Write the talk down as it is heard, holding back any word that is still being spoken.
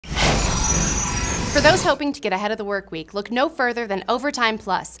For those hoping to get ahead of the work week, look no further than Overtime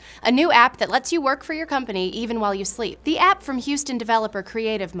Plus, a new app that lets you work for your company even while you sleep. The app from Houston developer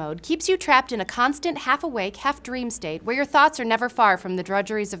Creative Mode keeps you trapped in a constant half-awake, half-dream state where your thoughts are never far from the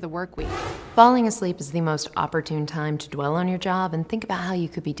drudgeries of the work week. Falling asleep is the most opportune time to dwell on your job and think about how you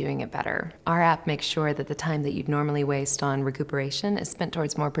could be doing it better. Our app makes sure that the time that you'd normally waste on recuperation is spent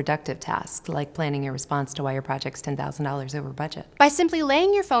towards more productive tasks, like planning your response to why your project's $10,000 over budget. By simply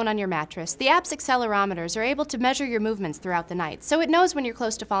laying your phone on your mattress, the app's accelerometers are able to measure your movements throughout the night, so it knows when you're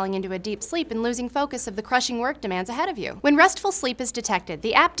close to falling into a deep sleep and losing focus of the crushing work demands ahead of you. When restful sleep is detected,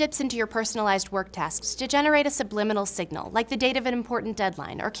 the app dips into your personalized work tasks to generate a subliminal signal, like the date of an important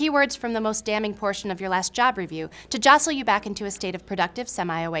deadline, or keywords from the most damning portion of your last job review, to jostle you back into a state of productive,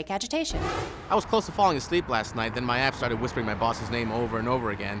 semi-awake agitation. I was close to falling asleep last night, then my app started whispering my boss's name over and over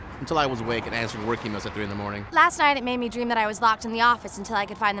again, until I was awake and answering work emails at 3 in the morning. Last night it made me dream that I was locked in the office until I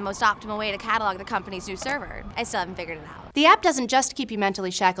could find the most optimal way to catalog the company's new server. I still haven't figured it out. The app doesn't just keep you mentally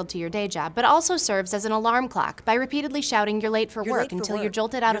shackled to your day job, but also serves as an alarm clock by repeatedly shouting you're late for work until you're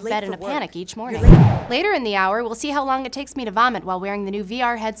jolted out of bed in a panic each morning. Later in the hour, we'll see how long it takes me to vomit while wearing the new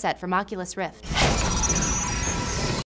VR headset from Oculus Rift.